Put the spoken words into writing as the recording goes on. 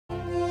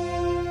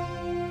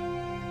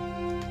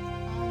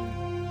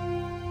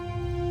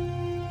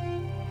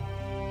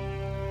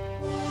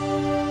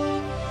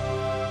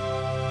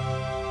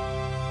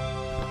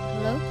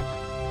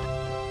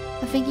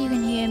think you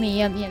can hear me.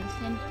 Yeah, the End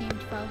Game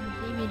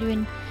 2003. We're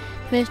doing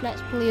first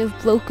Let's Play of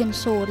Broken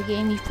Sword, a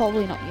game you've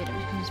probably not heard of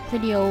because it's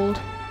pretty old.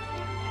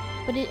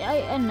 But I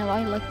don't know,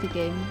 I like the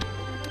game.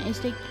 Yeah,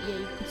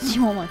 you can see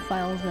all my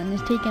files then.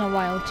 It's taken a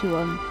while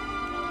to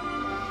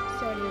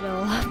set it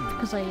all up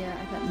because I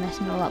got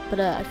messing it all up, but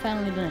I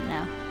finally done it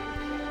now.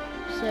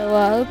 So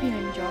I hope you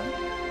enjoy.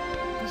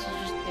 This is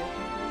just the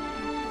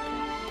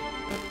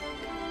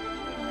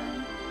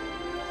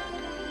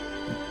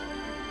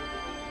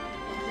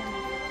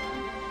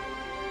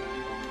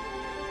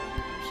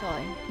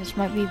sorry, this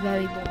might be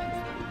very boring.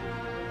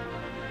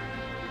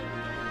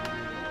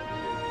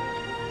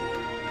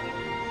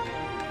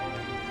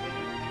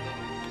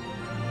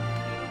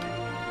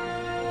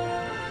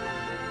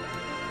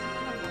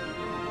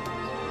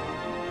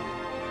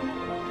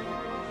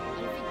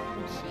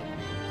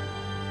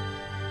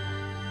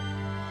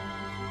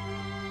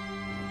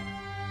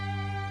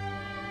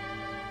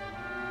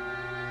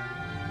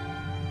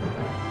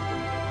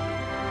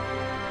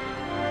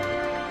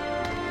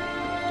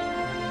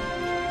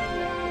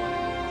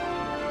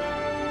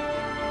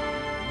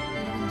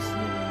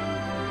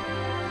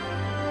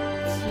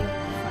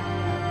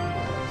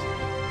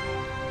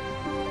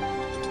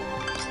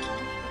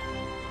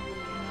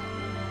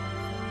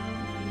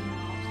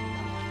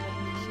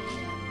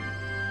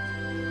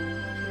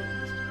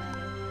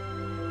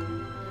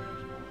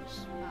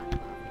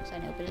 I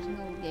know, but it's an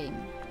old game.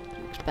 What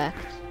do you expect?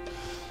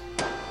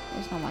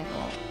 It's not my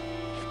fault.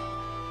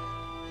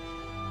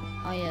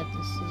 Oh yeah,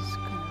 this is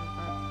kind of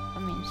bad. I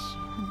mean,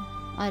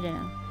 I don't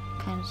know.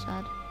 Kind of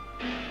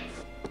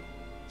sad.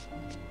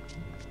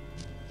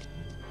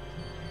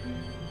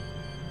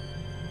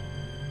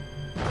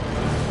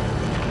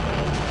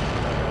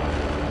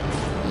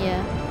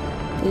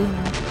 Yeah. Ooh,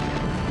 no.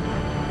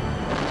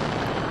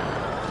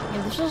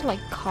 Yeah, this was like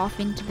half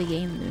into the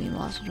game that we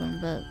last one,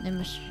 but they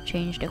must have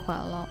changed it quite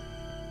a lot.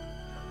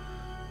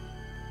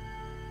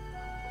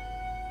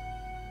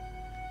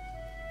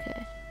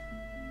 Okay.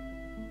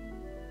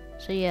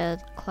 So yeah,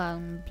 the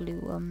clown blew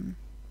up.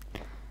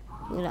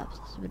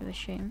 That's a bit of a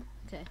shame.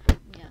 Okay,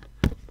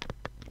 yeah.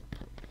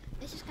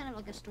 This is kind of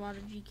like a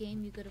strategy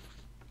game. You gotta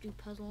do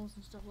puzzles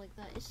and stuff like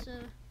that. It's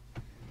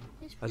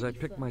As I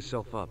picked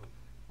myself up,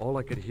 all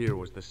I could hear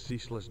was the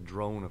ceaseless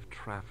drone of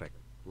traffic.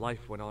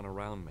 Life went on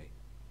around me.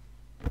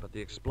 But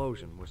the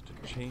explosion was to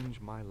change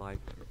my life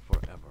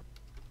forever.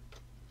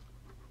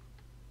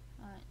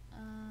 Alright,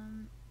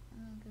 I'm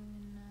gonna go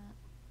in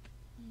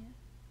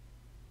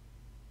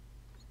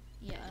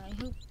yeah. Yeah,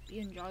 I hope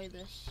you enjoy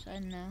this. I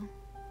don't know.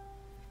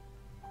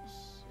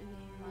 It's a game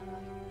I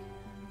like.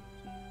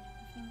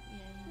 I think,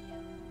 yeah,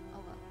 oh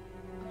well.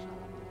 Actually,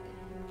 I'll look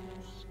at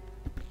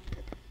him.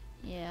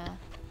 Yeah.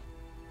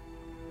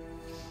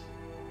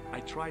 I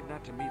tried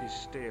not to meet his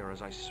stare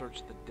as I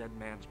searched the dead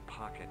man's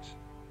pockets.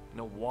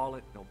 No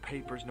wallet, no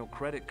papers, no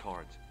credit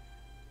cards.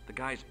 The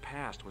guy's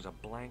past was a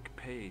blank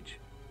page.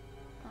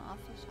 Oh, I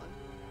feel sorry.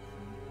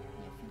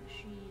 Yeah, I think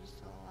she's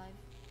still alive.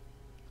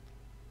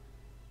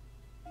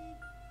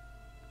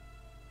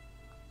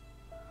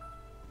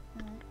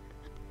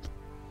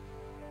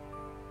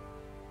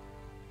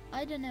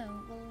 I don't know.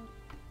 Well,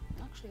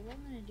 actually, what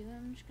I'm gonna do,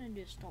 I'm just gonna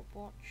do a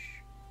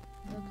stopwatch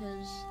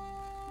because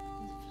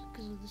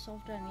of the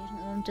software I'm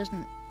using. It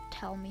doesn't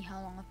tell me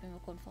how long I've been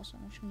recording for, so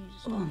I'm just gonna use a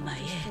stopwatch my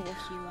just to head. watch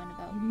you run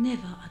about.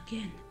 Never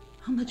again.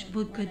 How much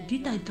vodka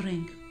did I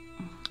drink?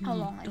 Oh, How no,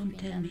 long I've don't been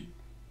tell done. me.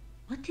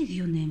 What is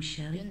your name, Doing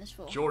Shelley? this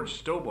for George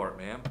Stobart,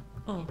 ma'am.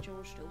 Oh,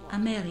 George Stewart.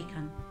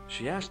 American.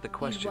 She asked the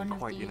question one of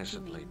quite the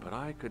innocently, but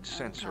I could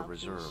sense her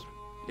Templars. reserve.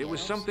 Yeah, It was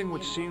that's something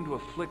which the seemed to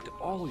afflict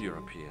all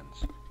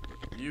Europeans.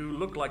 You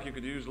look like you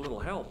could use a little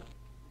help.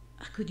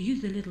 I could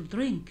use a little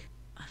drink.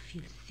 I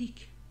feel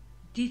sick,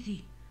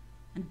 dizzy,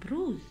 and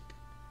bruised.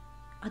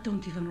 I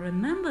don't even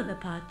remember the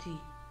party.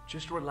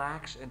 Just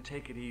relax and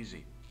take it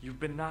easy. You've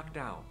been knocked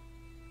out.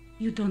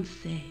 You don't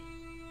say.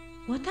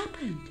 What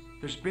happened?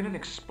 There's been an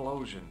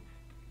explosion.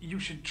 You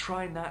should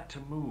try not to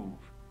move.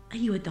 Are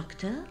you a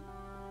doctor?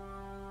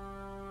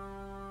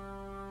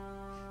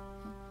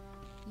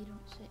 You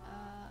don't say,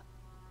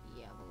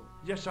 yeah, well,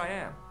 Yes, I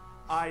am.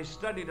 I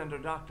studied under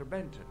Dr.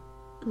 Benton.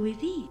 Who is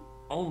he?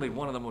 Only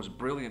one of the most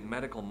brilliant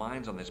medical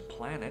minds on this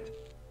planet.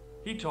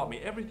 He taught me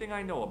everything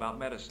I know about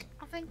medicine.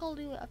 I think I'll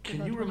do it after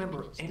Can about you 20 remember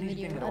minutes, the anything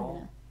video, at I don't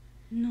all?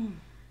 know. No.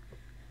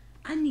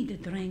 I need a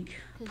drink.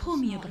 'Cause Pour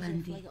it's me a not as if,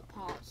 brandy. like, at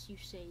parts you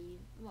say,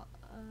 what,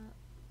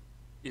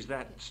 Is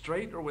that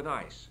straight or with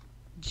ice?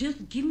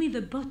 Just give me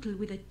the bottle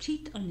with a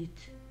cheat on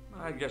it.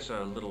 I guess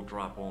a little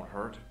drop won't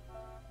hurt.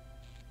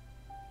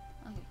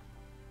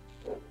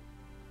 okay.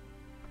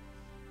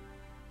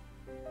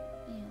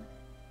 Yeah.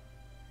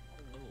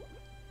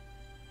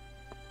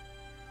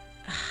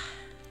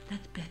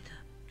 That's better.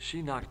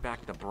 She knocked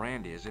back the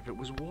brandy as if it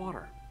was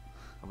water.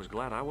 I was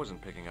glad I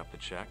wasn't picking up the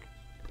check.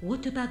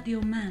 What about the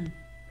old man?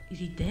 Is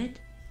he dead?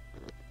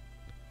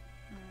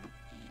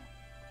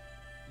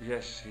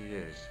 Yes, he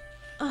is.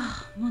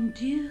 Oh, mon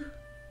Dieu.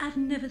 I've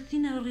never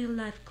seen a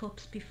real-life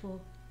corpse before.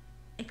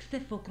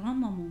 Except for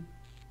Grandmaman.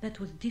 That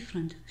was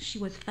different. She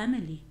was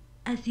family.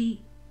 Has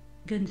he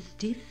Gun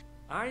stiff?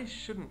 I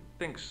shouldn't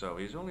think so.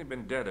 He's only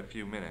been dead a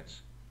few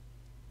minutes.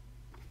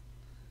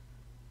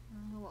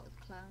 What with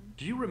the clown?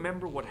 Do you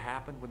remember what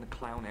happened when the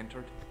clown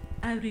entered?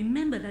 I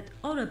remember that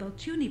horrible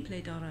tune he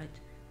played all right.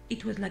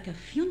 It was like a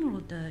funeral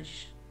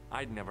dirge.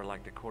 I'd never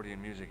liked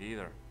accordion music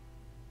either.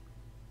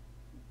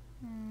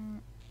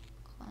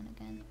 Clown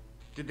again.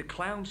 Did the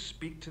clown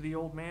speak to the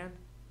old man?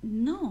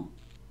 No,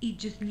 he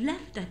just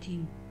laughed at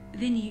him.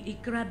 Then he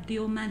grabbed the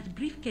old man's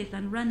briefcase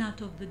and ran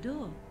out of the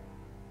door.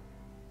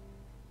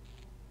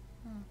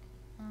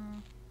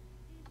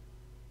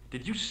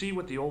 Did you see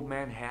what the old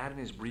man had in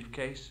his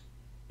briefcase?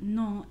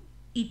 No,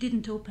 he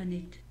didn't open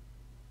it.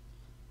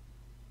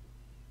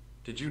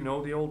 Did you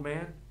know the old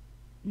man?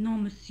 No,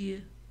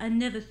 monsieur. I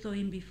never saw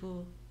him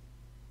before.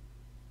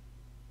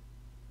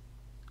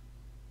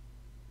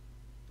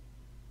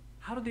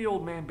 How did the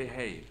old man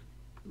behave?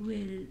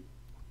 Well,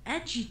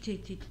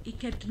 agitated. He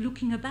kept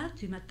looking about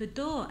him at the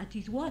door, at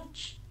his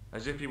watch.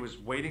 As if he was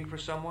waiting for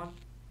someone?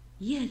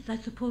 Yes, I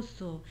suppose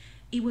so.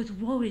 He was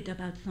worried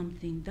about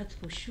something, that's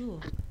for sure.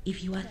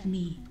 If you ask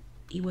me,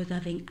 he was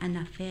having an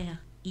affair.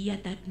 He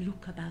had that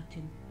look about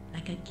him,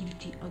 like a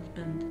guilty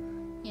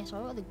husband. Yeah, so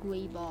I got the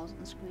grey bars on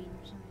the screen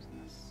for some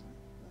reason.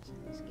 That's in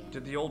this game.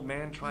 Did the old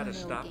man try to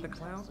Little stop the games and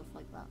clown? Stuff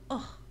like that.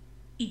 Oh,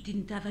 he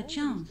didn't have a How old is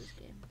chance. this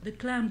game? The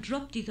clown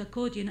dropped his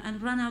accordion and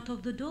ran out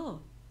of the door.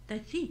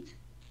 That's it.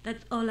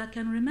 That's all I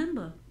can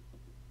remember.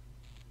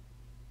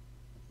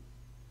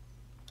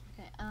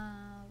 Okay,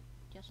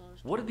 guess I'll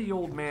just What did the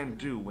old man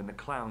do when the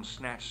clown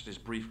snatched his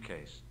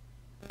briefcase?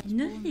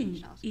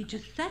 Nothing. He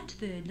just sat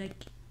there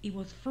like he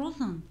was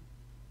frozen.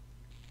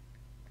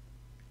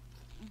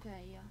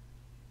 Okay, yeah.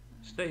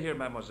 Stay here,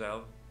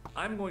 mademoiselle.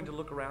 I'm going to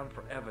look around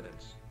for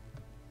evidence.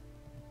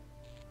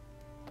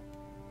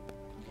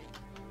 Okay.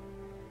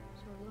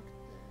 So look at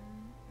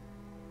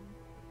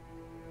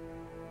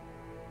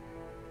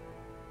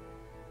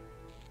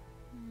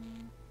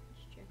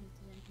just checking if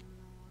there's anything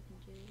more I can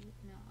do.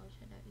 No, I'll just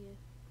head out here.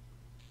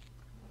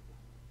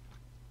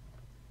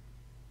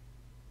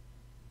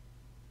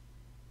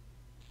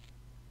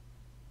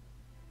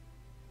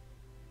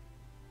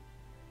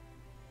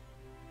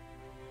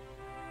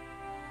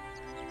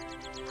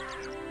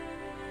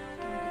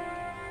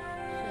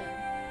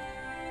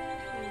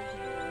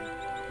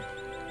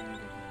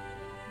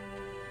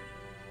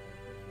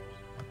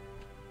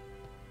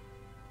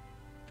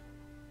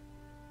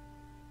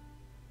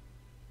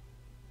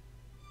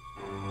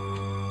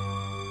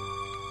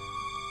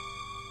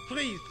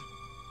 Freeze!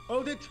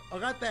 Hold it,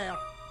 right there.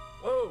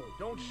 Oh,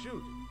 don't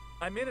shoot.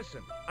 I'm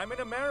innocent. I'm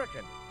an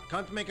American.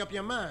 Can't make up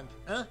your mind,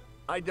 huh?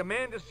 I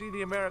demand to see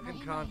the American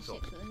consul.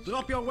 1996,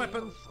 Drop your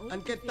weapons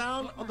and get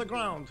down on the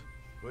ground.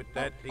 Put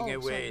that thing oh,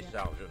 away,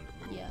 sorry, Sergeant.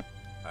 Yeah.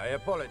 I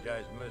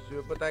apologize,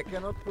 monsieur, but I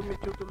cannot permit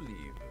you to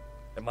leave.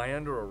 Am I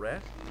under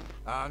arrest?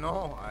 Ah,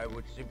 no, I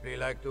would simply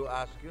like to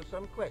ask you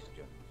some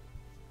questions.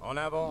 En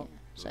avant, Yeah,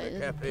 to so the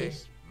there's a café,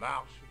 police-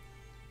 marche.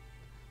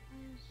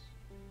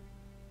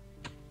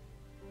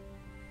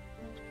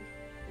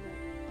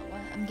 Oh,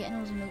 I'm getting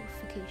all the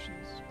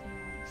notifications.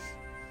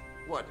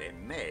 What a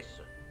mess.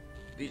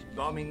 This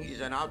bombing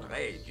is an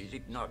outrage, is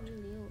it not? Really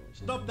old.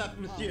 Stop that,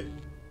 monsieur.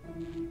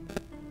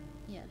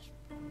 Yes.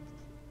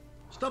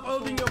 Stop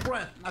holding your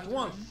breath at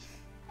once.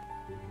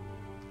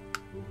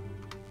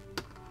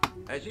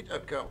 Has it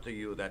occurred to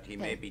you that he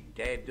may be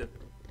dead?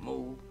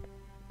 Move.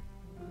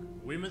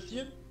 Oui,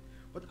 monsieur.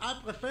 But I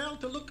prefer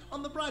to look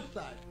on the bright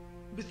side.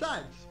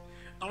 Besides,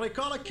 I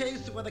recall a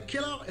case where the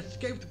killer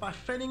escaped by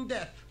feigning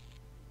death.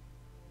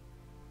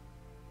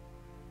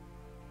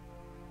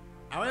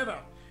 However,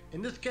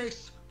 in this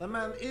case, the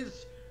man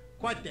is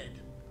quite dead.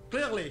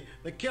 Clearly,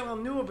 the killer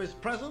knew of his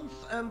presence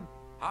and...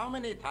 How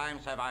many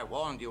times have I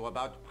warned you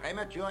about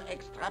premature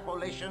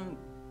extrapolation?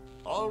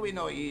 All we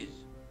know is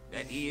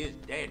that he is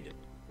dead.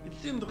 It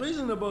seemed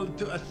reasonable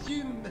to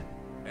assume...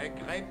 A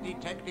great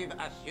detective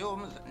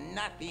assumes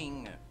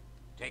nothing.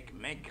 Take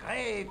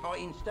Maigret, for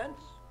instance.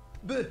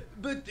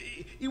 But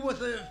he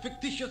was a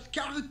fictitious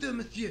character,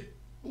 monsieur.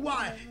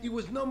 Why? He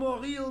was no more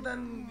real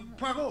than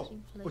Poirot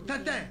or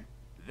Tintin.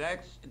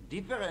 That's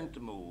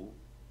different, Moo.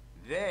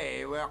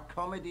 They were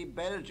comedy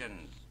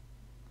Belgians.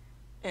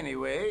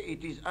 Anyway,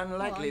 it is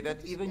unlikely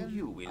that even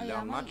you will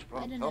learn much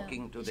from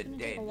talking to the It's gonna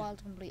dead. take a while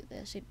to complete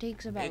this. It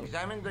takes about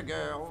Examine the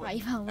girl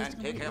 5 hours to and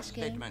complete take her this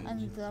game, statement.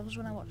 and that was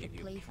when I watched a if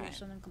you playthrough can. of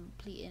someone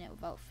completing it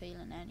without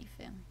failing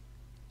anything.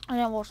 I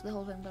didn't watch the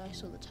whole thing, but I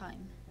saw the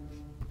time.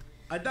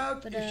 I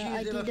doubt But if she I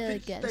is in a did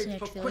fit get the state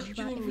for Synergy Village back.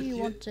 questioning, If you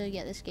monsieur. want to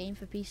get this game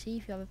for PC,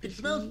 if you have a PC, It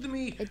smells to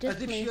me it does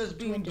as if play she has to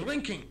been Windows,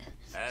 drinking.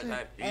 As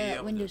I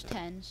feared, Windows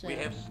 10. So we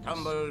have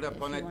stumbled if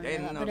upon you a wanna do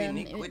den that. of But,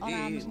 iniquity. on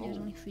Amazon, it was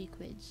Moo. only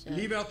 £3. So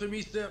Leave her to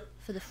me, sir.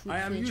 for the free I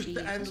am used to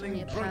it's handling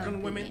only a drunken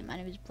 £1 women. game, and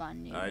it was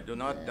brand new. I do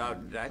not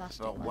doubt that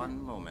plastic for one.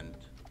 one moment.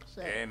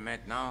 So Et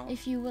maintenant,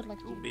 if you would like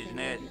to to play it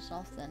business.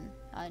 yourself, then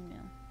I don't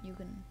know, you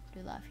can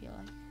do that if you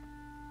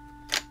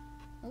like.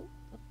 Oh,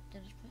 what did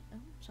I just put? Oh,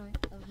 sorry.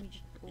 That was me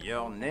just.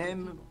 your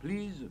name,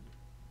 please?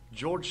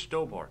 George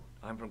Stobart.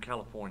 I'm from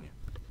California.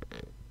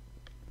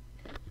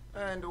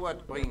 And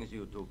what brings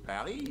you to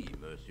Paris,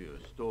 Monsieur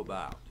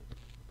Stobart?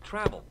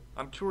 Travel.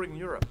 I'm touring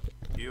Europe.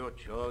 You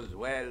chose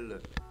well.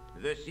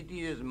 The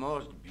city is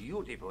most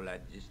beautiful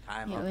at this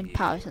time Yeah, of we're in year.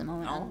 Paris at the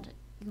moment, No? and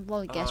you can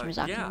probably guess from his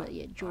accent, Yeah, but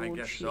yeah, I George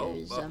guess so.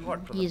 is,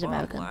 Apart from he's the bomb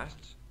American.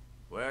 blasts.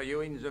 Were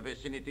you in the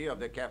vicinity of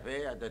the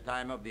cafe at the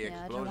time of the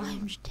Yeah, I don't know, explosion?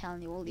 I'm just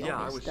telling you all the Yeah, I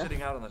obvious was stuff.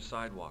 sitting out on the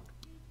sidewalk.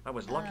 I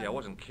was lucky I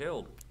wasn't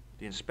killed.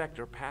 The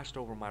inspector passed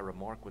over my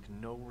remark with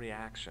no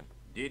reaction.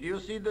 Did you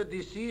see the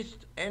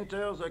deceased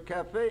enter the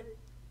cafe?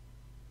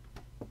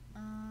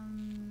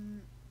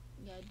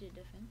 Yeah, I did,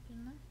 I think,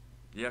 didn't I?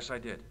 Yes, I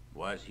did.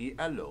 Was he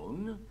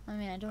alone? I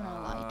mean, I don't know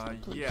lie to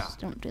the police, yeah.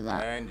 don't do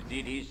that. And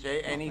did he say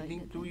Not very anything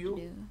good to thing you?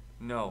 do.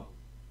 No.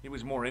 He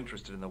was more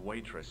interested in the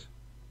waitress.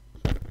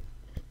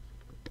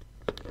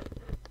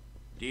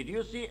 Did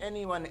you see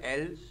anyone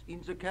else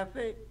in the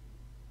cafe?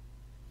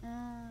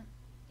 Yeah,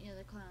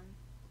 the clown.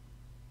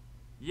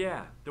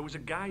 Yeah, there was a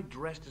guy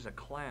dressed as a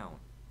clown.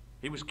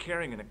 He was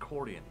carrying an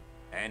accordion.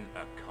 An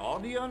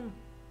accordion?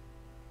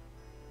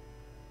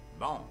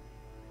 Bon.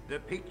 The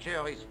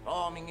picture is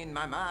forming in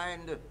my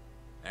mind,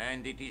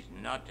 and it is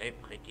not a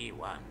pretty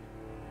one.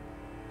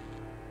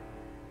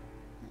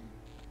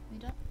 We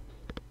done?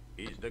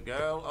 Is the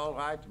girl all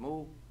right,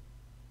 Moo?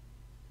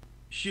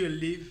 She'll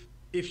live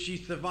if she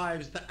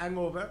survives the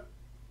hangover.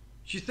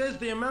 She says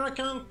the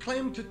American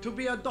claimed to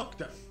be a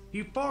doctor.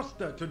 He forced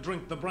her to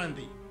drink the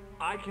brandy.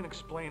 I can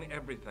explain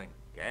everything.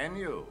 Can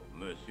you,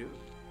 monsieur?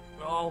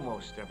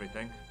 Almost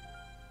everything.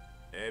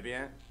 Eh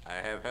bien, I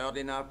have heard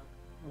enough.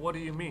 What do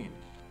you mean?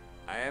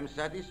 I am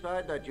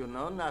satisfied that you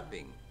know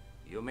nothing.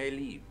 You may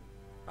leave.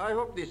 I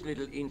hope this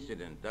little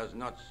incident does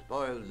not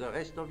spoil the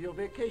rest of your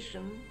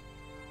vacation.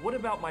 What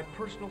about my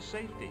personal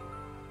safety?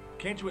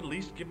 Can't you at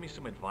least give me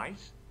some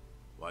advice?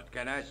 What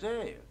can I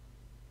say?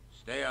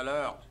 Stay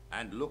alert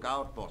and look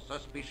out for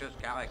suspicious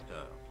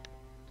characters.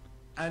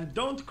 And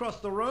don't cross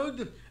the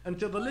road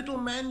until the little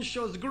man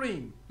shows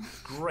green.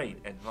 Great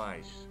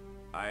advice.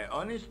 I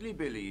honestly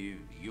believe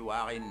you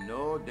are in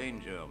no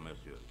danger,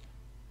 monsieur.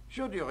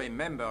 Should you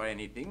remember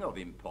anything of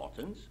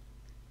importance,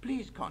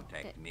 please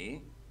contact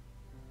me.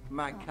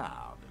 My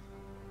card.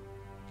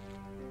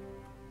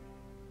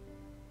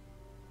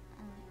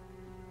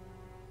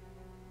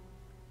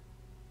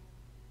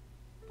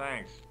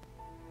 Thanks.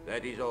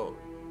 That is all.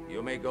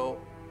 You may go.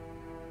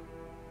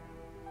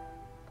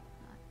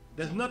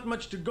 There's not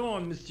much to go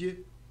on, monsieur.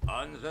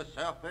 On the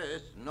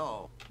surface,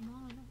 no. No,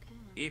 I don't care.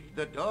 If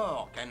the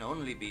door can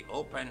only be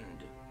opened.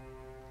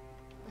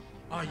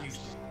 Are you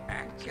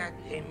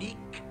Academic,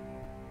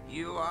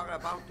 you are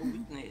about to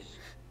witness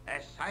a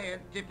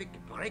scientific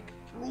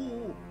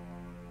breakthrough.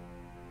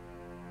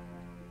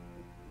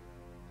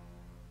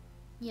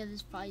 Yeah,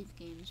 there's 5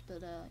 games,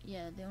 but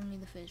yeah, only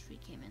the first 3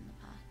 came in the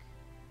pack.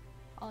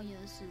 Oh yeah,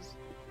 this is,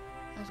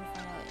 as we'll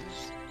find out,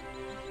 is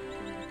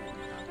really important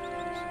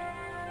characters.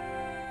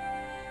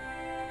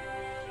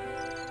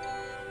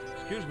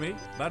 Excuse me,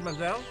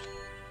 mademoiselle?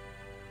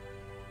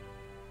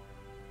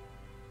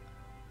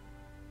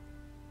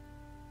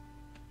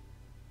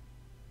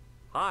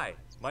 Hi,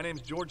 my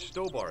name's George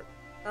Stobart.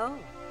 Oh,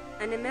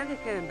 an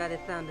American by the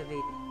sound of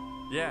it.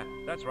 Yeah,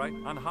 that's right,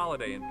 on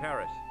holiday in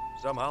Paris.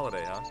 Some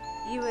holiday, huh?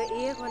 You were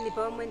here when the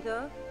bomb went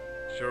off?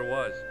 Sure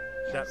was.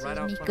 Sat This right is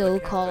out front Nico of the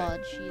cafe.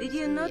 Collard. Did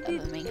you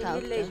notice a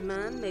middle-aged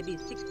man, maybe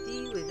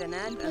 60, with an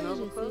hat and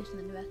overcoat?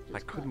 I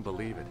couldn't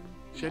believe it.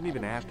 She hadn't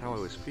even asked how I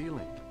was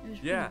feeling. It was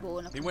Yeah, pretty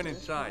boring up he went until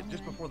this inside point,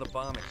 just anyway. before the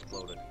bomb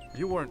exploded.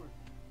 You weren't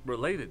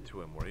related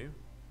to him, were you?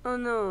 Oh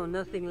no,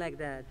 nothing like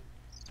that.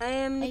 I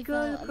am Nicole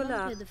I've only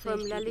Collard played the from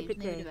first La 2 games,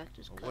 maybe Liberté.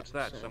 Director's Cut, What's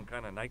that, so- some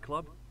kind of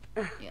nightclub?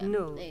 Yeah,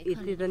 No, they're it kinda is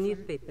a different.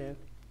 newspaper.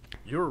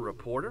 You're a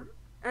reporter?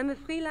 I'm a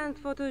freelance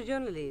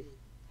photojournalist.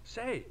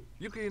 Say,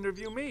 you can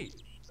interview me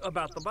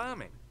about the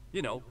bombing.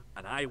 You know,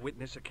 an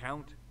eyewitness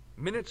account.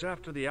 Minutes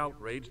after the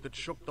outrage that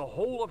shook the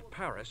whole of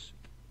Paris.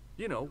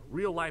 You know,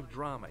 real-life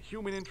drama,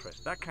 human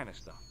interest, that kind of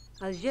stuff.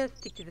 I'll just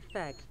stick to the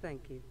facts,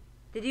 thank you.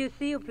 Did you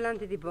see who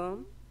planted the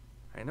bomb?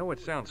 I know it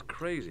sounds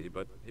crazy,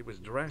 but he was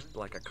dressed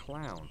like a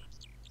clown.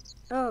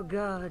 Oh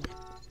God,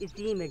 it's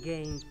him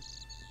again.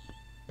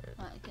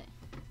 Right, okay.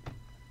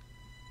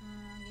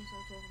 I guess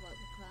I'll talk about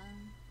the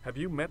clown. Have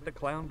you met the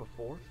clown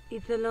before?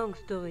 It's a long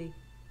story.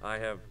 I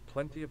have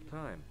plenty of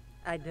time.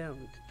 I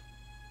don't.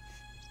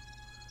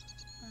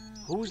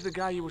 Who's the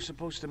guy you were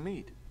supposed to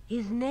meet?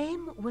 His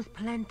name was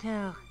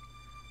Planter.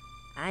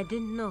 I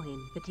didn't know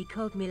him, but he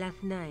called me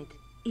last night.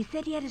 He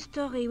said he had a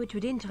story which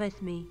would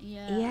interest me.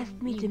 Yeah, He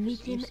asked me to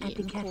meet you him see at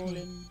the him cafe.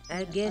 calling, I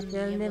yeah, guess and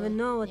I'll you never have a-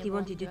 know what you he have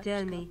one wanted to Director's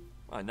tell Cut. me.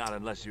 Not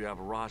unless you have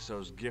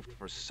Rosso's gift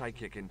for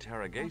psychic I'm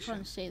trying interrogation.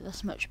 to say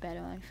this much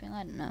better, I feel.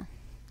 I don't know.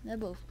 They're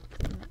both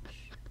pretty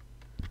much.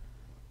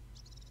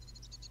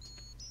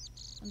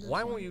 I'm just Why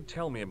saying. won't you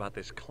tell me about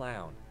this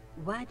clown?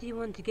 Why do you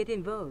want to get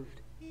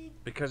involved?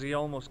 Because he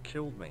almost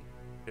killed me.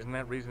 Isn't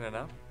that reason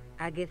enough?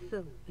 I guess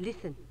so.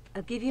 Listen,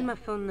 I'll give you my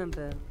phone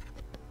number.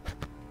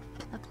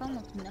 A clown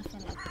looks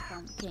nothing like the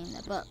clown that came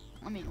there, but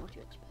I mean, what do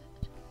you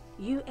expect?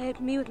 You help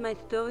me with my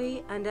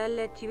story, and I'll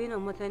let you in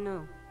on what I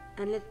know.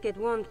 And let's get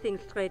one thing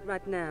straight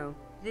right now.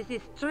 This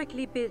is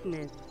strictly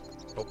business.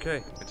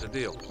 Okay, it's a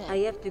deal. I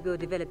have to go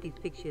develop these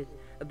pictures.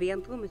 À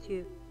bientôt,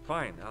 monsieur.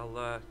 Fine,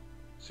 I'll,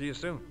 see you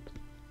soon.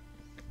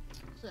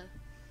 So,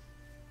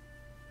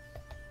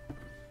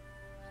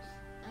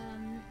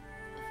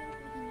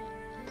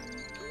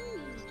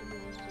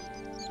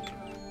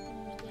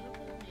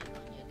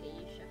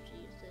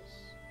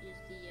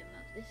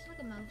 this is like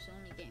a mouse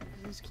only game,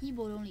 because this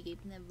keyboard only game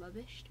and they're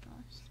rubbish, to be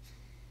honest.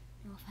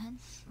 No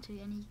offense to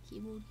any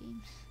keyboard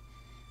games.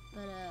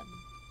 But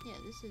yeah,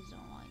 this is an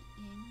alright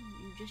game.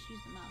 You just use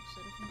the mouse. I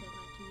don't think I've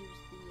had to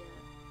use the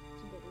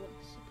keyboard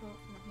once, apart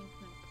from I think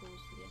I'm gonna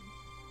pause the game.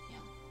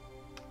 Yeah.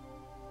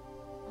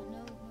 Oh,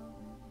 no.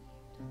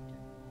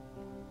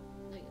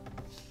 There you go.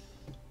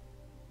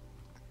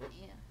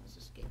 Yeah, let's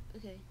escape.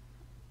 Okay.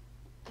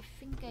 I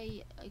think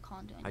I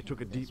can't do anything. I took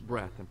a with deep this,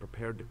 breath and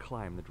prepared to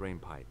climb the drain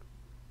pipe.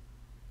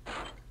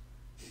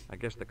 I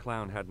guess the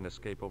clown had an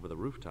escape over the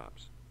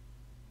rooftops.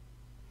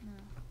 No.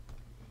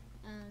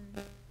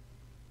 Yeah,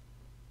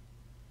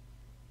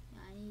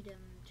 I need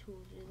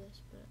tools to do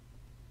this, but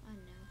I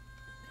don't know.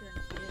 Trying to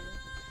hear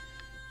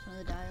some of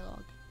the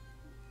dialogue.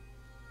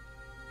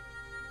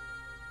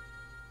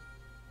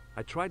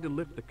 I tried to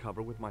lift the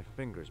cover with my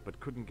fingers, but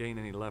couldn't gain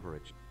any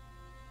leverage.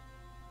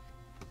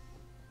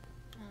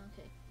 Oh,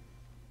 okay.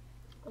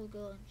 We'll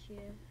go on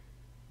here.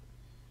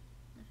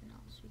 Nothing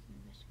else we can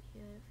investigate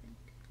here, I think.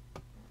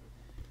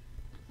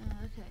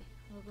 Okay,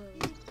 we'll go.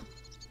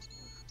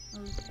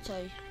 Oh,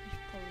 sorry, I should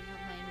probably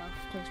have my mouth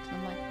close to the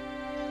mic.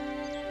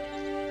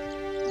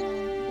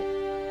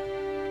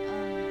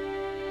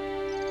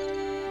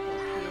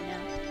 Here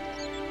now.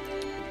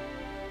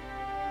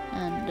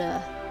 And,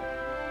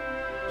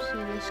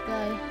 see this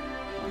guy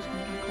asking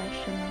me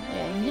questions.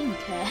 Yeah, he didn't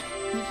care.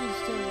 He just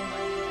still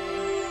reminded me.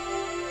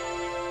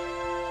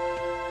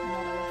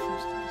 Not a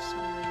reference to the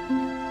song.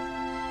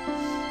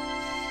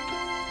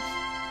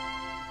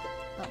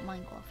 That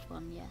Minecraft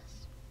one,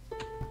 yes.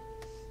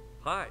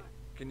 Hi,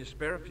 can you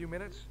spare a few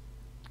minutes?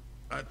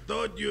 I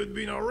thought you'd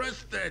been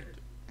arrested.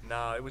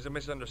 No, it was a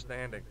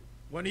misunderstanding.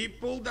 When he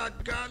pulled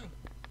that gun,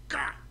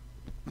 gah!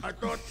 I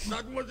thought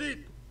that was it.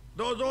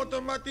 Those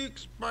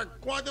automatics pack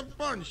quite a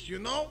punch, you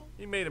know?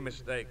 He made a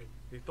mistake.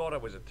 He thought I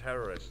was a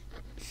terrorist.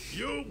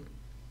 You?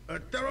 A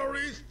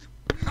terrorist?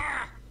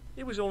 Ha!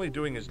 He was only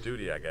doing his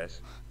duty, I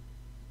guess.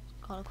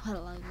 Got quite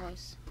a loud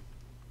voice.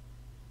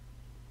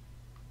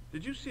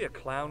 Did you see a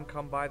clown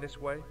come by this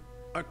way?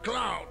 A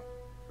clown?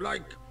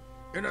 Like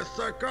in a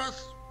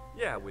circus?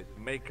 Yeah, with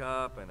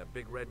makeup and a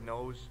big red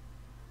nose.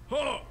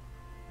 Huh!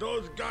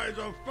 Those guys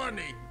are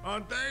funny,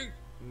 aren't they?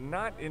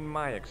 Not in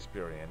my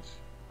experience.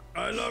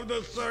 I love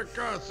the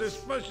circus,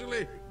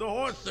 especially the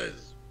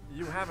horses.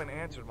 You haven't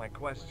answered my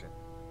question.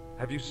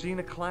 Have you seen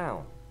a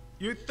clown?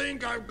 You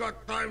think I've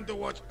got time to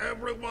watch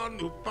everyone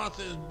who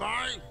passes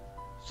by?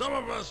 Some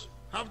of us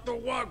have to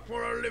work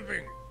for a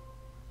living.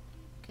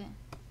 Okay.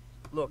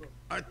 Look,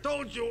 I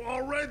told you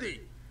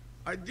already.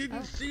 I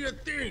didn't see a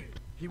thing.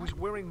 he was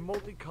wearing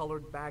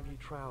multicolored baggy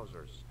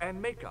trousers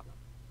and makeup.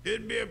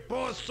 He'd be a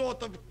poor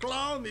sort of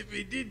clown if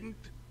he didn't.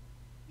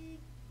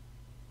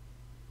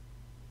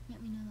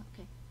 Let me know that.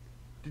 Okay.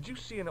 Did you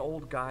see an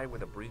old guy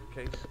with a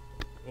briefcase?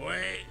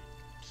 Wait,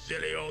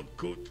 silly old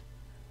coot.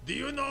 Do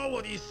you know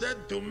what he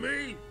said to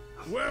me?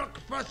 Work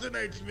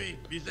fascinates me,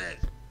 he says.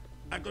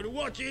 I could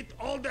watch it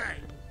all day.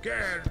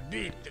 Care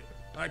beat.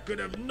 I could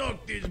have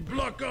knocked his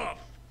block off.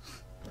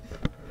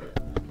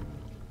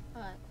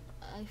 Alright,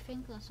 I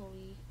think that's all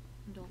we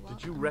can do.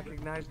 Did you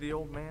recognize the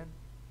old man?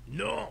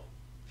 No.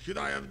 Should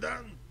I have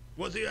done?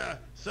 Was he a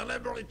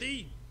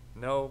celebrity?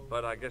 No,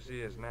 but I guess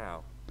he is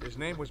now. His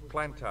name was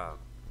Plantar.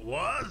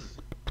 Was?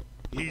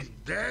 He's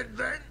dead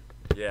then?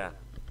 Yeah.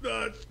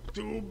 That's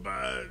too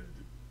bad.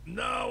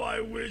 Now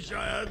I wish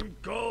I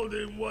hadn't called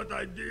him what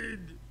I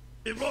did.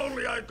 If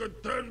only I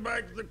could turn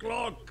back the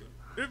clock.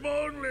 If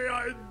only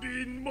I'd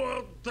been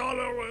more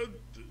tolerant.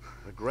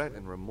 Regret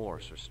and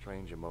remorse are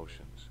strange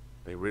emotions.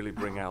 They really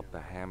bring out the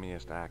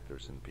hammiest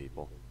actors in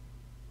people.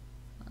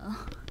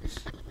 Oh.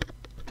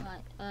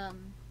 Right,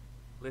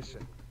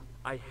 Listen,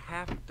 I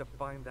have to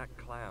find that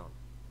clown.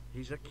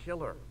 He's a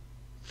killer.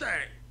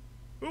 Say,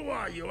 who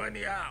are you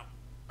anyhow?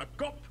 A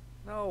cop?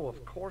 No,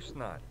 of course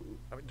not.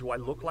 I mean, do I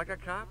look like a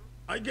cop?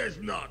 I guess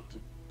not.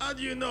 How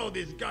do you know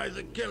this guy's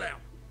a killer?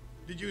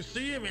 Did you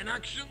see him in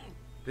action?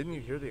 Didn't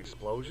you hear the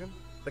explosion?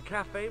 The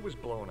cafe was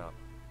blown up.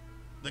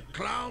 The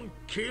clown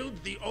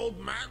killed the old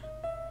man?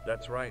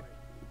 That's right.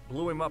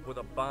 Blew him up with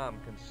a bomb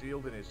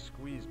concealed in his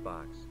squeeze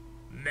box.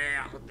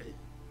 Merde.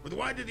 But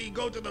why did he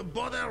go to the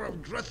bother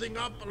of dressing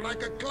up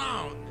like a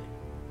clown?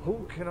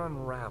 Who can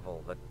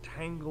unravel the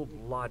tangled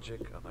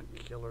logic of a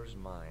killer's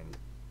mind?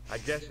 I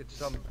guess it's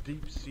some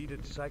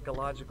deep-seated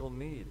psychological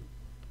need.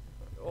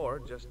 Or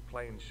just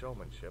plain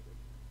showmanship.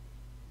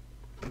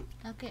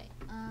 okay,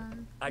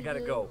 I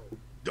gotta go.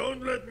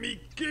 Don't let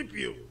me keep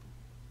you.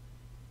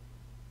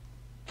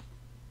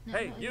 No,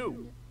 Hey, no,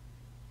 you!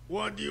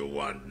 What do you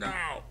want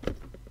now?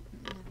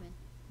 Nothing,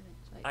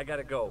 sorry. I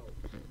gotta go.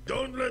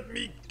 Don't let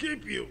me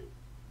keep you.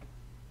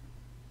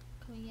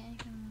 Can we get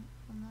anything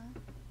from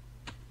there?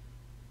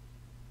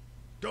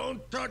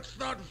 Don't touch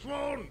that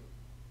phone!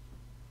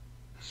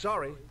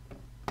 Sorry.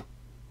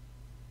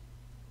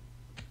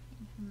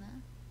 From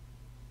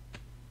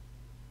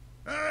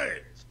there.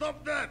 Hey,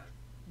 stop that!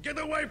 Get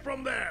away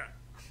from there!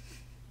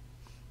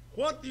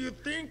 What do you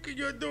think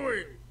you're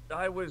doing?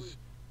 I was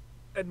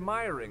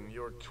admiring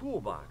your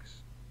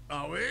toolbox.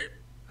 Oh, we?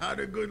 Had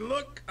a good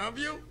look, have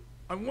you?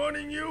 I'm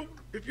warning you,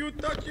 if you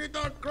touch it,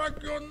 I'll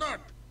crack your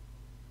nut.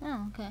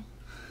 Oh, okay.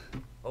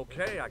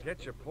 Okay, I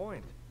get your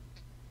point.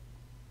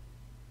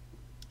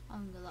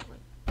 I'm gonna go that way.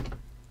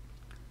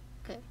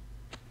 Okay.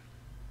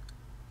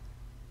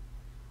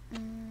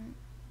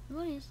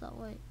 What is that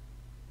way?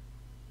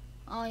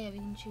 Oh yeah, we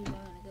can choose where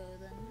I want to go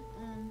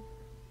then.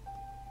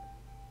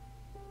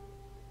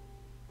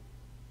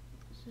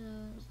 So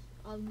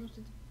I'll go to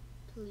the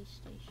police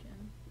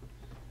station.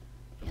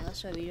 Yeah,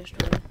 that's where we just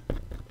were.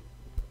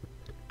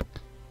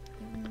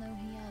 Even though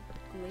he had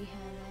grey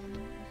hair then,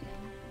 okay.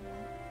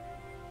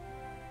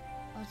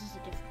 Yeah. Oh, this is a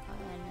different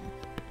color, I know.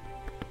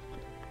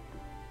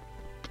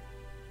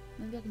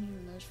 Maybe I can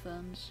use those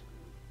phones.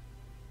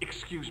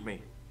 Excuse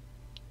me.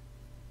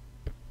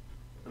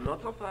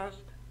 Not so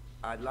fast.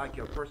 I'd like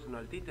your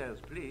personal details,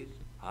 please.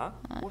 Huh?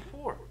 What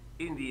for?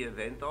 In the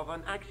event of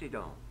an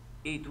accident,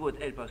 it would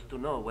help us to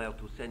know where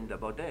to send the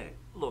body.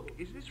 Look,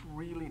 is this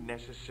really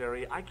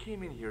necessary? I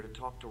came in here to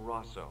talk to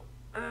Rosso.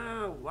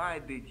 Why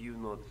did you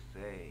not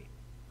say?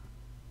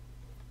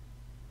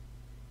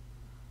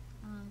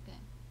 Okay.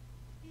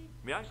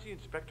 May I see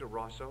Inspector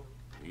Rosso?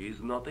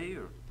 He's not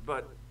here.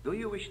 But Do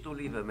you wish to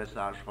leave a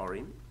message for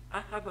him?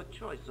 I have a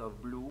choice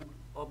of blue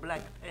or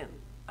black pen.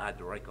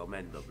 I'd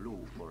recommend the blue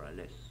for a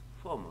less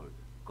formal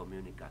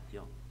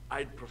communication.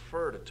 I'd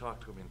prefer to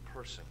talk to him in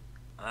person.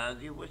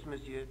 As you wish,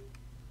 monsieur.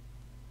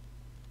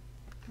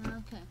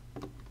 Okay.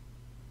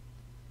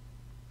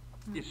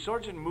 Is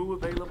Sergeant Moo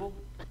available?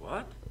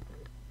 What?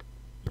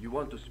 You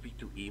want to speak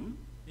to him?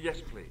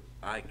 Yes, please.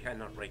 I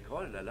cannot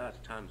recall the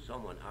last time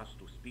someone asked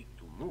to speak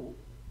to Moo.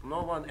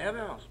 No one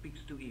ever speaks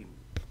to him.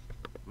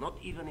 Not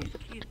even his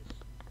kids.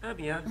 Ah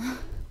bien.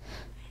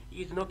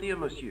 He is not here,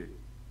 monsieur.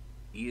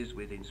 He is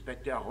with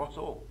Inspector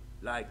Rosso,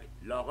 like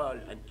Laurel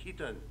and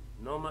Keaton.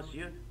 No,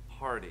 monsieur?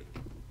 Hardy.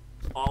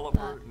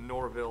 Oliver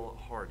Norville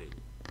Hardy.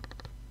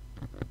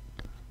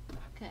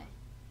 Okay.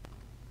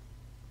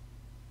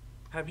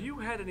 Have you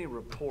had any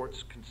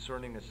reports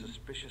concerning a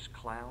suspicious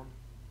clown?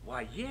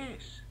 Why,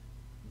 yes.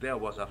 There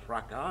was a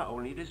fracas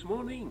only this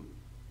morning.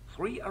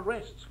 3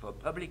 arrests for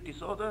public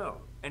disorder.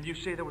 And you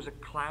say there was a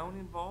clown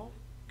involved?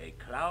 A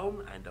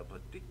clown and a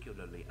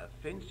particularly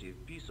offensive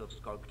piece of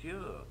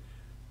sculpture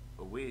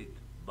with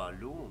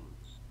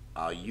balloons.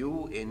 Are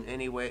you in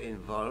any way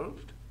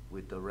involved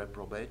with the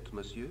reprobate,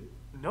 monsieur?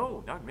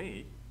 No, not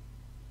me.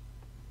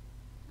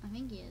 I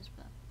think he is,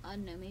 but I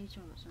don't know, maybe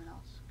someone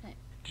else. Okay.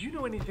 Do you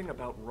know anything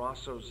about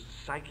Rosso's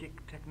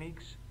psychic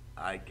techniques?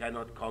 I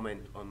cannot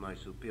comment on my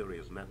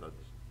superior's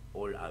methods.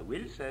 All I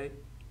will say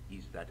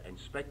is that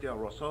Inspector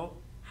Rosso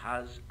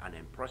has an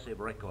impressive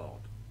record.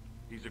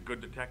 He's a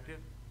good detective?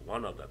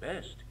 One of the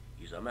best.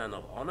 He's a man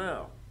of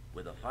honor,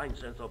 with a fine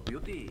sense of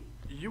beauty.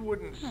 You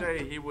wouldn't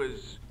say he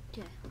was...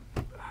 Okay.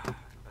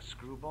 a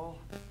screwball?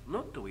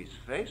 Not to his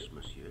face,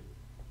 monsieur.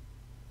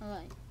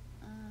 Alright.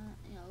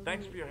 Yeah,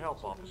 Thanks for your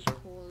help, officer.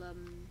 Call,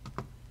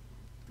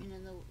 you know,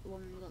 the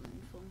woman who got the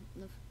phone,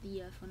 the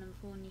phone number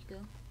for Nico.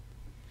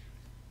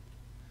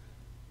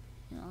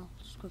 Yeah, I'll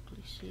just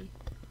quickly see.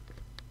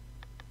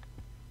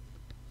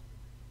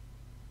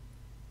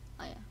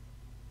 Oh yeah.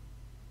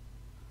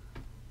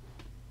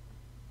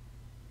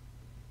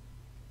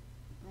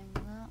 Ring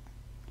that.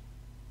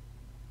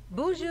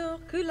 Bonjour,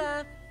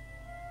 Kula.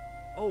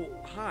 Oh,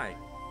 hi.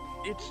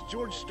 It's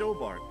George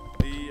Stobart,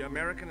 the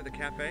American at the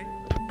cafe.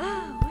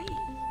 Ah, oui.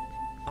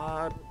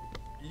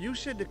 You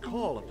said to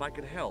call if I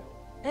could help.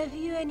 Have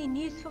you any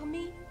news for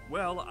me?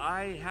 Well,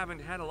 I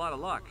haven't had a lot of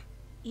luck.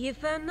 You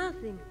found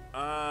nothing?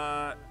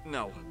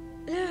 No.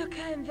 Look,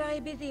 I'm very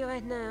busy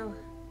right now.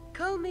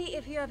 Call me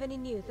if you have any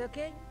news,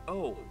 okay?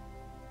 Oh.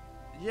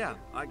 Yeah,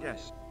 I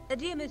guess.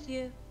 Adieu,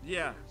 monsieur.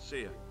 Yeah,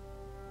 see ya.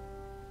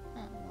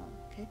 Oh, well,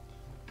 okay.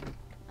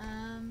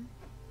 Right.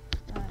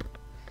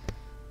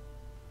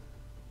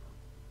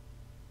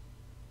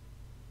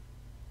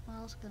 What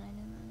else can I do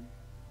then?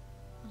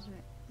 Was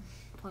it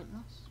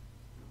pointless?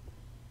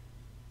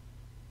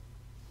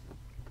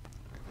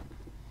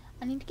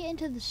 I need to get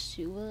into the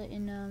sewer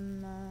in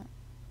the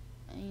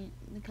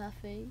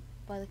cafe,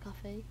 by the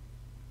cafe,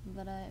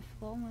 but I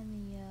forgot where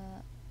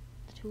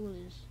the tool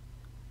is.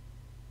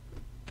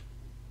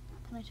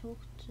 Can I talk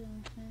to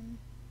him?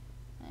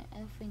 I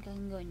don't think I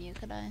can go in here,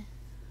 could I?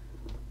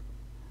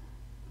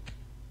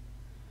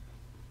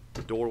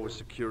 The door was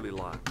securely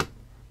locked.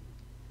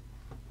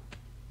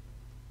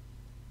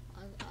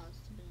 Oh, it's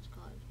the business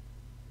card.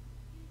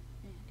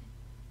 Yeah, okay.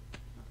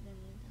 I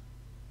don't need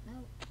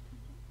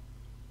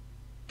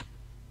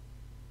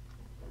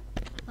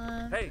that.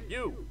 No. Hey,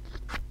 you!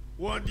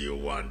 What do you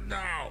want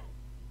now?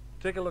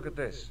 Take a look at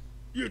this.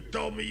 You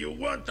told me you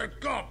weren't a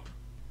cop.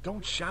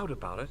 Don't shout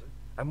about it.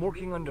 I'm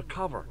working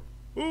undercover.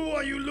 Who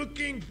are you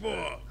looking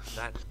for?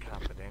 That's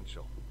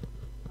confidential.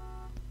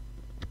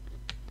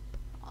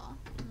 Oh,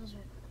 there's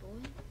a boy.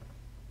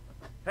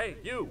 Hey,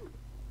 you!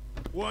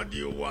 What do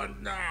you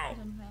want now? Is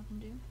there anything I can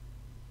do?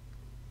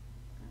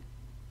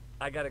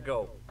 I gotta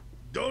go.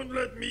 Don't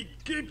let me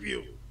keep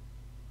you.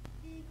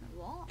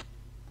 What?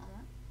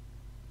 Alright.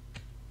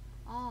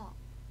 Oh,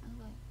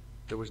 okay.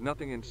 There was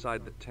nothing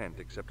inside the tent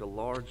except a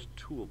large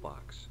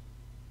toolbox.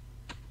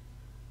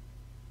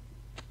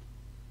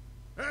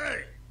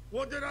 Hey,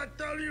 what did I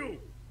tell you?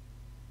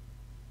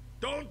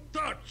 Don't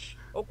touch.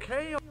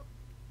 Okay.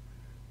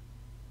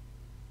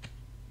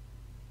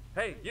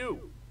 Hey,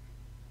 you!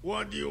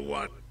 What do you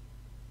want?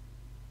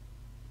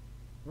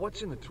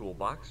 What's in the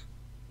toolbox?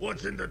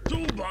 What's in the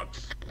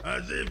toolbox?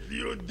 As if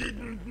you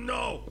didn't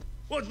know.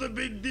 What's the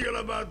big deal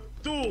about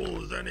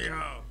tools,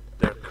 anyhow?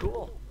 They're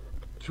cool.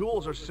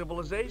 Tools are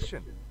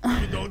civilization.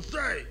 You don't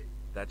say.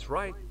 That's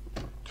right.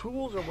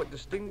 Tools are what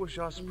distinguish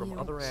us from You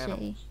other don't say.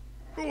 animals.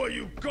 Who are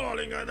you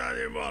calling an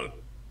animal?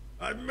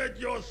 I've met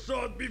your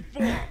sort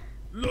before.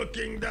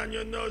 Looking down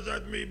your nose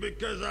at me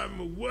because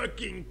I'm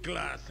working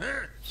class,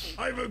 huh?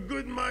 I've a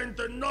good mind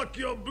to knock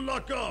your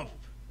block off.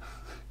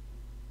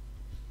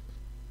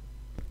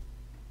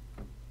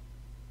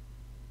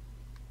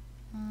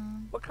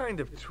 What kind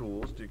of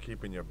tools do you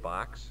keep in your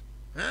box?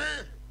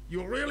 Huh?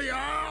 You really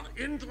are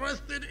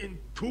interested in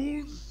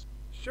tools?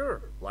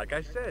 Sure, like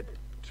I said,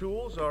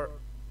 tools are...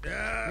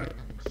 Yeah,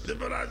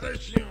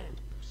 civilization.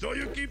 So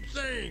you keep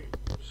saying.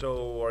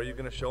 So, are you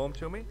gonna show them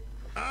to me?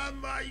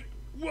 Am I?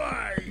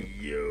 Why,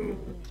 you?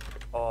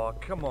 Aw,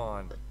 come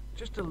on.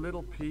 Just a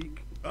little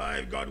peek.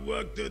 I've got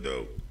work to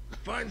do.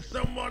 Find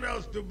someone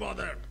else to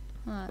bother.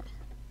 Alright.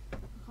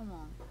 Come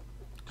on.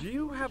 Do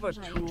you have a Was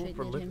I tool triggered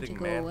for him to lifting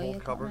go away? I manhole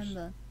can't covers?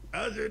 remember.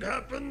 As it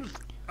happens,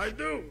 I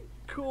do.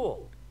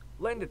 Cool.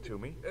 Lend it to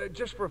me,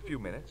 just for a few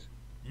minutes.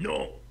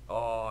 No,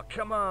 Aw,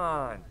 come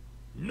on.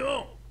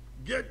 no.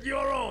 Get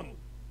your own.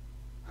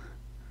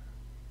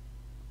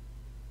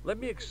 Let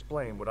me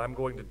explain what I'm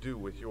going to do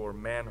with your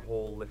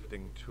manhole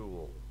lifting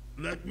tool.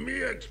 Let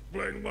me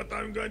explain what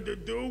I'm going to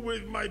do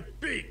with my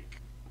beak.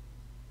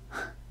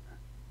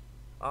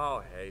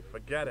 Oh, hey,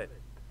 forget it.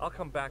 I'll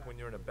come back when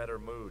you're in a better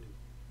mood.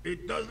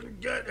 It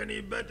doesn't get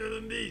any better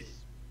than this.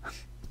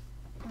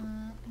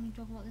 Can you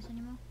talk about this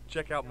anymore?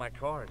 Check out my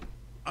card.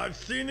 I've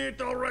seen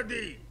it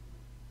already.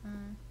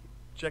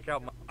 Check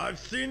out my... I've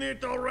seen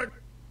it already.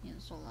 Yeah,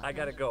 that's all that I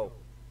gotta was. go.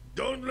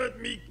 Don't let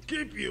me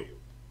keep you.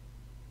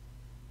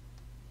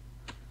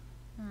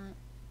 Alright.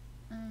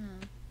 I don't know.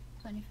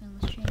 Is anything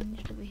that's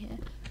changed over here?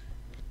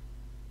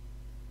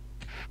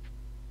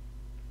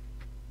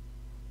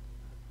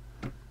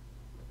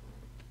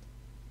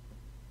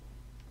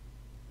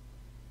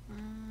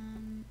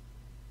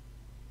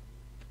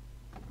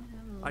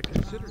 I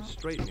considered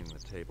straightening the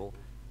table,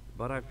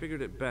 but I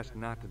figured it best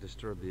not to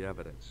disturb the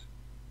evidence.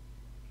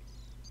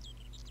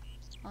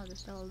 Oh, they're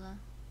still there.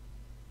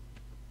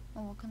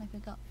 Oh, what can I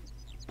pick up?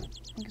 I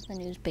think it's the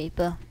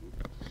newspaper.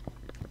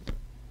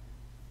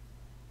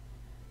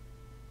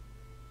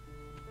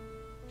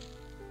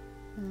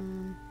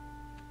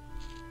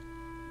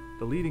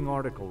 The leading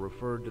article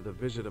referred to the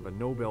visit of a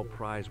Nobel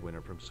Prize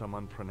winner from some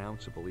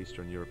unpronounceable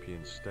Eastern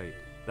European state.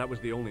 That was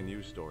the only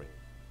news story.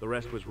 The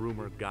rest was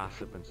rumor,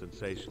 gossip, and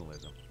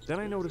sensationalism. Then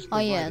I noticed the Oh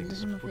yeah, writing this at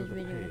is the my foot of first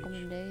the video in a couple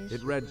page. of days.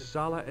 It read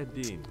Salah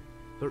Eddin,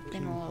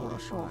 Been all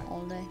short 1345.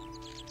 all day.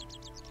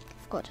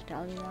 Forgot to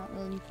tell you that.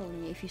 Well, you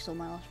probably if you saw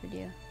my last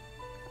video.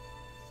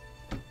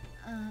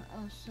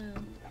 Also,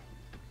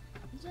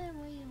 is there a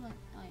way you like?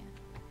 Oh yeah.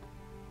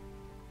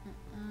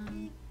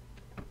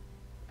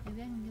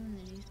 Maybe I can do in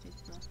the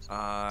newspaper.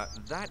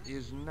 That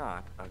is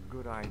not a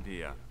good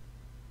idea.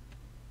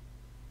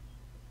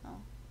 Oh.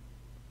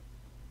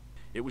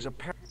 It was a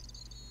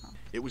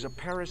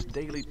Paris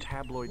daily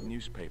tabloid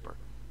newspaper,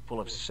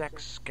 full of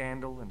sex,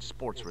 scandal, and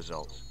sports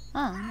results.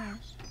 Oh,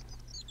 nice.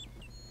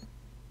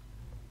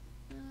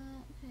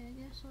 Okay, I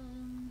guess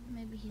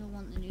maybe he'll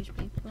want the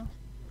newspaper.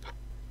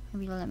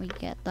 Maybe he'll let me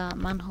get that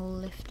manhole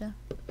lifter.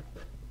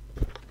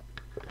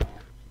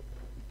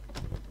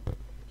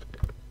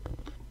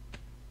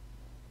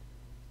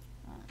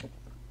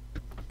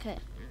 Okay.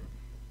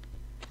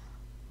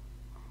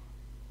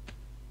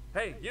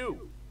 Hey,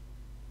 you!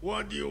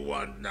 What do you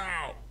want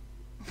now?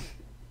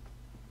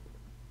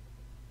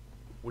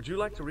 Would you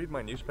like to read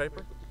my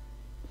newspaper?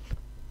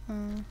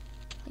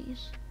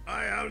 Please.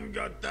 I haven't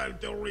got time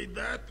to read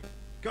that.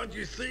 Can't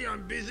you see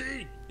I'm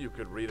busy? You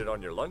could read it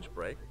on your lunch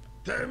break.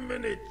 10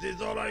 minutes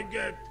is all I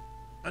get.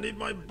 And if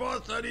my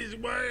boss had his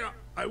way,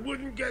 I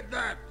wouldn't get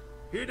that.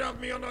 He'd have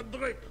me on a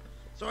drip,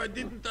 so I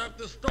didn't have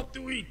to stop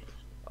to eat.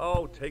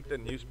 Oh, take the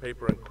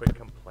newspaper and quit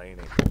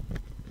complaining.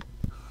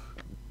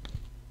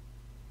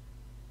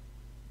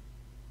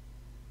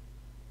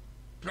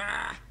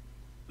 Bah!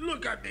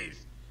 Look at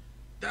this.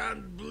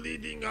 Damn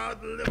bleeding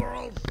heart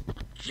liberals.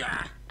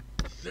 Cha!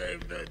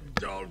 Save the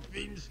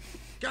dolphins.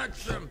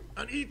 Catch them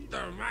and eat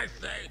them, I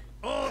say.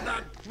 All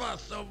that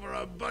fuss over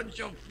a bunch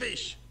of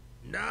fish.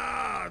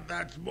 Nah,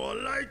 that's more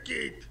like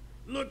it.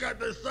 Look at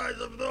the size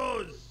of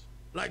those.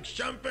 Like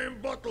champagne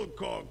bottle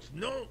corks,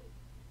 no?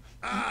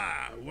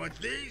 Ah, what's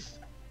this?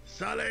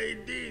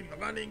 Saladin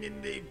running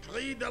in the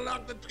Prix de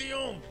l'Arc de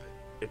Triomphe.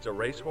 It's a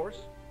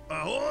racehorse?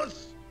 A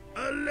horse?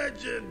 A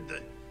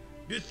legend.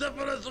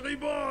 Bucephalus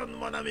reborn,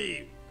 mon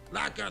ami.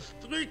 Like a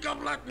streak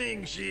of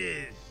lightning she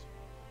is.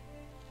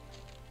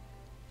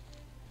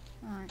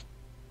 Alright.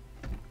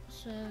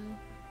 So...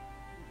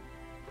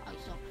 I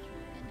stopped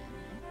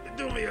again.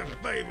 Do me a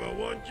favor,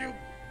 won't you?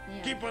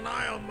 Yeah. Keep an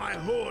eye on my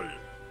hole.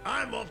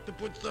 I'm off to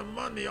put some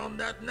money on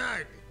that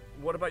nag.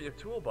 What about your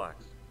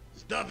toolbox?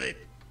 Stuff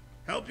it.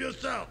 Help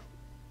yourself.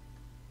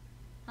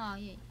 Oh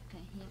yeah,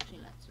 okay, he actually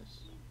lets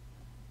us.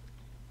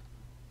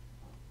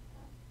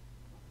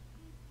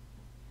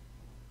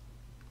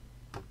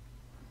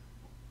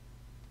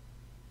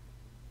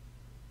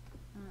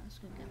 Let's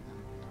go get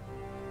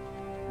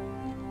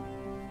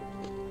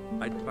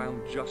that. I'd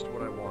found just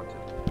what I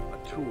wanted. A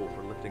tool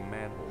for lifting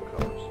manhole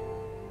covers.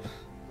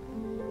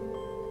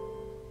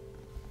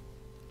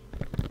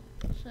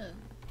 So,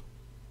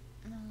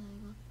 now that I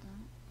got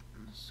that,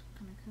 that's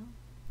kinda cool.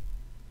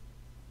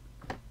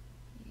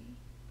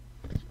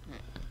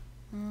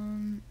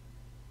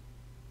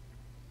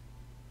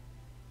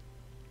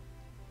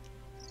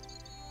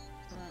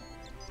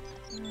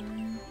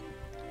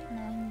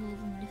 Now I can go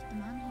over and lift the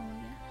manhole, I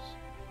guess.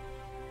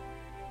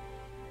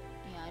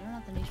 Yeah, I don't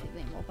have the newspaper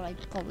anymore, but I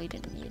probably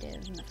didn't need it. It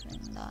was nothing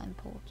that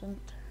important.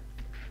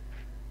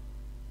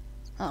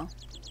 Oh.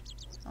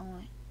 Oh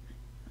wait.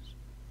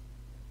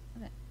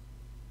 Okay.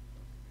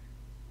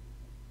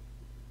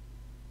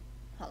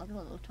 Felt like a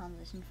little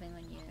transition thing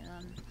when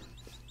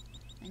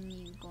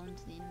you go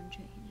into the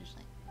inventory and just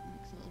like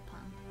makes a little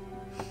pan.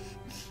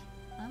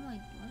 Why do I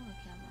care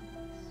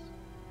about this?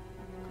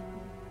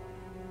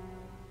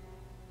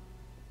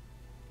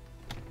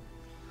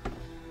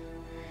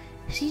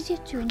 It's easier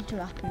to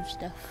interact with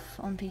stuff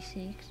on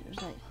PC because it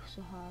was like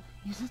so hard.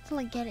 You just have to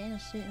like get it in a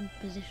certain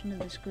position of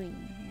the screen.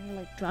 You have to,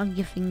 like drag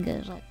your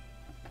fingers like.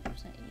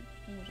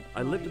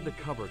 I lifted the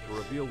cover to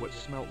reveal what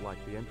smelt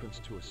like the entrance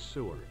to a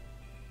sewer.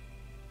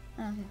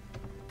 Okay.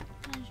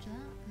 Can I just do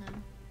that? No.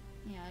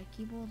 Yeah,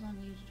 keyboards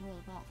aren't used at all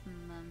apart from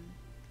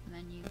the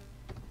menu.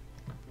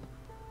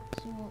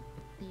 See what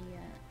the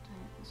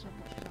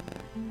subwatch is on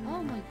there.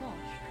 Oh my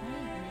gosh, 20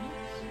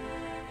 minutes?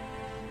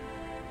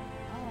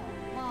 Oh,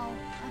 wow,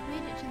 I've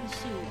made it to the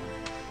sewer.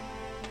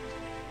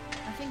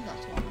 I think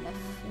that's long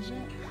enough, is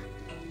it?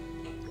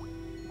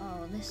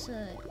 Oh, this,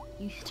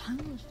 time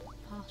was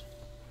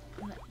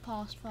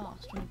passed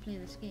fast when you play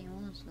this game,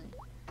 honestly.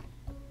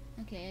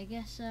 Okay, I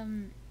guess,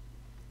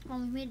 well,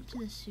 we made it to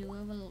the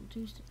sewer. We'll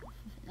do stuff.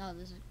 Oh,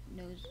 there's a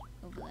nose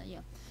over there.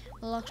 Yeah,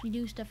 we'll actually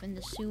do stuff in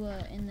the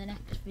sewer in the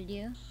next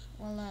video.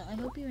 Well, I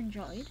hope you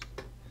enjoyed,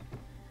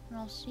 and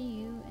I'll see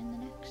you in the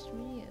next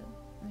video.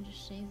 Let me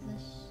just save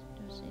this.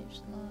 Do a save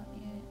slot.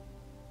 Yeah.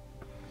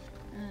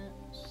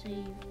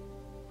 Save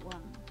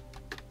 1.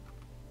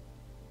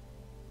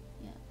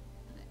 Yeah.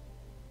 Okay.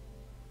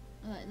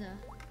 Right there.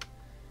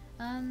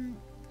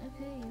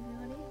 Okay,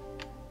 everybody.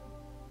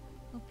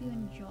 Hope you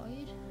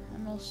enjoyed,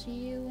 and I'll see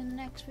you in the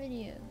next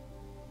video.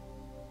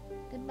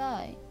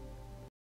 Goodbye.